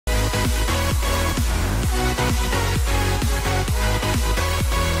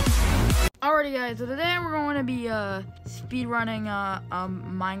Alrighty guys, so today we're going to be speedrunning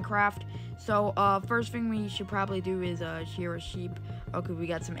Minecraft. So first thing we should probably do is shear a sheep. Okay, we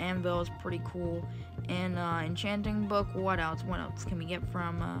got some anvils, pretty cool. And enchanting book. What else can we get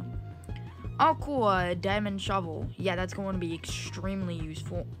from oh cool, diamond shovel. Yeah, that's going to be extremely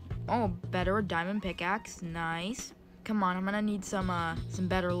useful. Oh, better, a diamond pickaxe. Nice. Come on, I'm gonna need some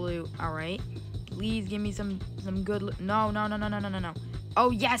better loot. Alright. Please give me some good loot. No.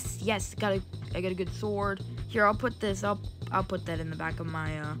 Oh yes, I got a good sword. Here, I'll put this up. I'll put that in the back of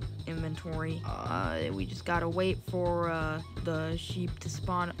my inventory. We just gotta wait for the sheep to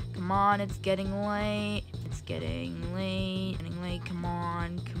spawn. Come on, it's getting late. It's getting late. Come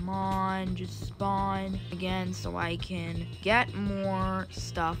on, just spawn again so I can get more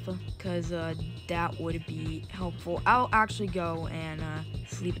stuff, because that would be helpful. I'll actually go and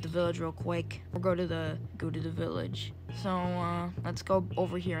sleep at the village real quick, or go to the village. So let's go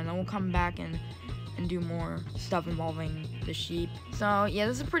over here, and then we'll come back and do more stuff involving the sheep. So yeah,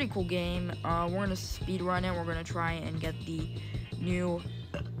 this is a pretty cool game. We're gonna speed run it. We're gonna try and get the new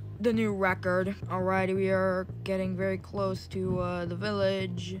record. Alright, we are getting very close to the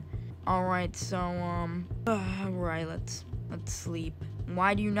village. Alright, so alright, let's sleep.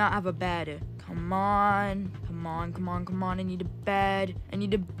 Why do you not have a bed? Come on. I need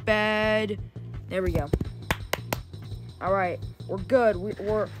a bed. There we go. Alright, we're good.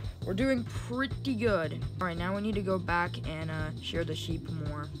 We're doing pretty good. Alright, now we need to go back and shear the sheep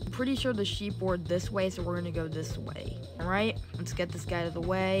more. I'm pretty sure the sheep were this way, so we're gonna go this way. Alright, let's get this guy out of the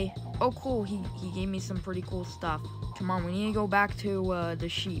way. Oh cool, he gave me some pretty cool stuff. Come on, we need to go back to the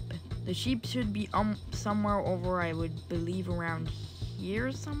sheep. The sheep should be somewhere over, I would believe, around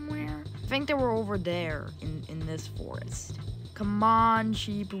here somewhere. I think they were over there in this forest. Come on,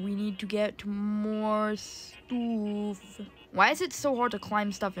 sheep, we need to get more stuff. Why is it so hard to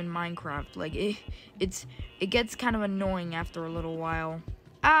climb stuff in Minecraft? Like, it gets kind of annoying after a little while.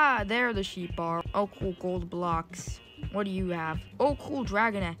 Ah, there the sheep are. Oh, cool, gold blocks. What do you have? Oh, cool,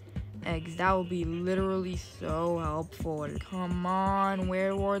 dragon eggs. That would be literally so helpful. Come on,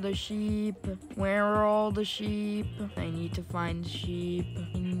 where were the sheep? Where are all the sheep? I need to find sheep.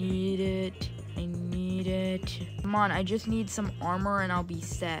 I need it. Come on, I just need some armor and I'll be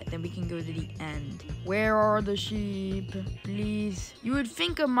set. Then we can go to the end. Where are the sheep? Please. You would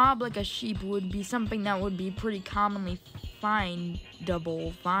think a mob like a sheep would be something that would be pretty commonly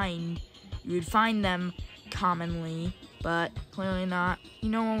findable. You would find them commonly, but clearly not. You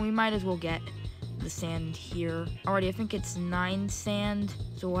know what, we might as well get the sand here. Alrighty, I think it's 9 sand,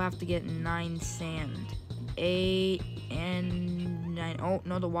 so we'll have to get 9 sand. 8 and 9. Oh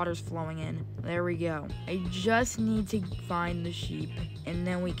no, the water's flowing in. There we go. I just need to find the sheep, and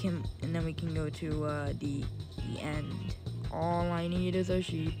then we can go to the end. All I need is a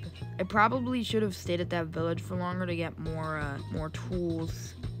sheep. I probably should have stayed at that village for longer to get more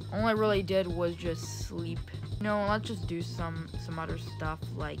tools. All I really did was just sleep. No, let's just do some other stuff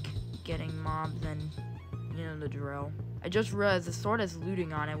like getting mobs and you know the drill. I just realized the sword has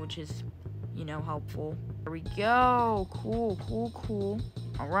looting on it, which is, you know, helpful. There we go. Cool.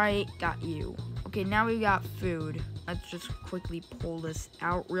 Alright, got you. Okay, now we got food. Let's just quickly pull this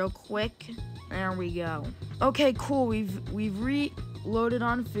out real quick. There we go. Okay, cool. We've reloaded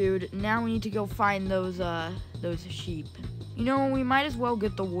on food. Now we need to go find those sheep. You know, we might as well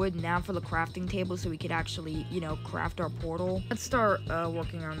get the wood now for the crafting table so we could actually, you know, craft our portal. Let's start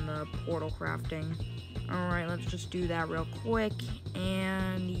working on the portal crafting. Alright, let's just do that real quick.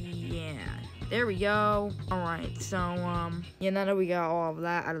 And yeah, there we go. Alright, so yeah, now that we got all of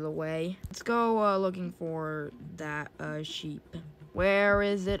that out of the way, let's go looking for that sheep. Where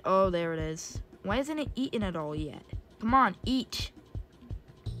is it? Oh, there it is. Why isn't it eating at all yet? Come on, eat.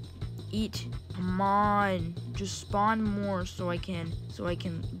 Come on, just spawn more so I can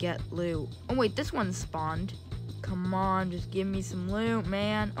get loot. Oh wait, this one spawned. Come on, just give me some loot,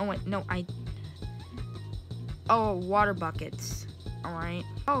 man. Oh wait, no, oh, water buckets. Alright.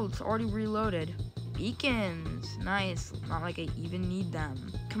 Oh, it's already reloaded. Beacons. Nice. Not like I even need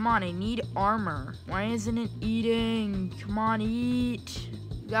them. Come on, I need armor. Why isn't it eating? Come on, eat.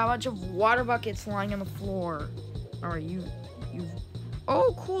 Got a bunch of water buckets lying on the floor. Alright, you.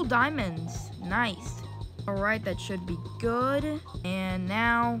 Oh, cool, diamonds. Nice. Alright, that should be good. And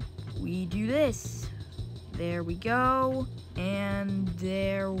now we do this. There we go. And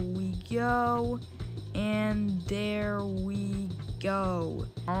there we go. And there we go.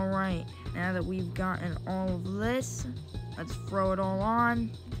 Alright, now that we've gotten all of this, let's throw it all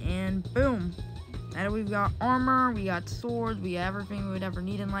on, and boom. Now that we've got armor, we got swords, we got everything we would ever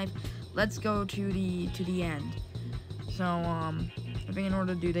need in life, let's go to the end. So, I think in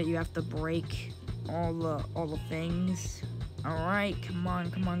order to do that, you have to break all the things. Alright, come on.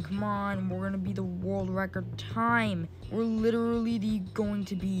 We're gonna be the world record time. We're literally going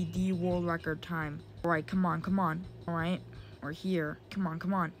to be the world record time. Alright, come on. Alright, we're here. Come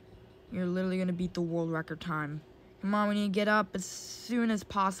on. You're literally gonna beat the world record time. Come on, we need to get up as soon as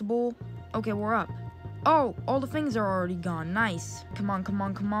possible. Okay, we're up. Oh, all the things are already gone. Nice. Come on.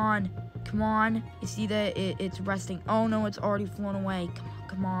 You see that it's resting. Oh no, it's already flown away.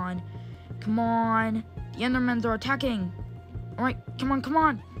 Come on. The Endermans are attacking. All right, come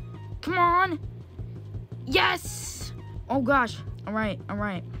on. Yes. Oh gosh. All right.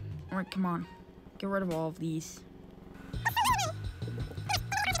 Come on. Get rid of all of these.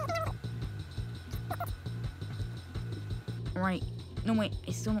 All right. No, wait.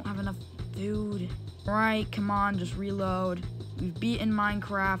 I still don't have enough food. All right, come on. Just reload. We've beaten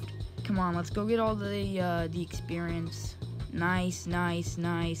Minecraft. Come on, let's go get all the experience. Nice.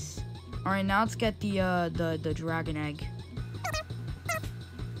 All right, now let's get the dragon egg.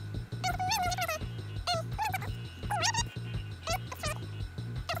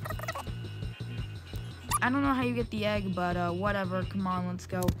 I don't know how you get the egg, but whatever. Come on, let's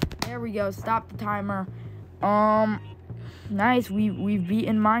go. There we go. Stop the timer. Nice. We've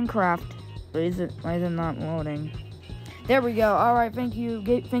beaten Minecraft. Why is it not loading? There we go. All right. Thank you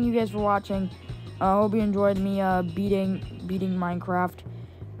guys for watching. Hope you enjoyed me beating Minecraft.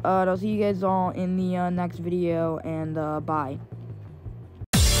 I'll see you guys all in the next video, and bye.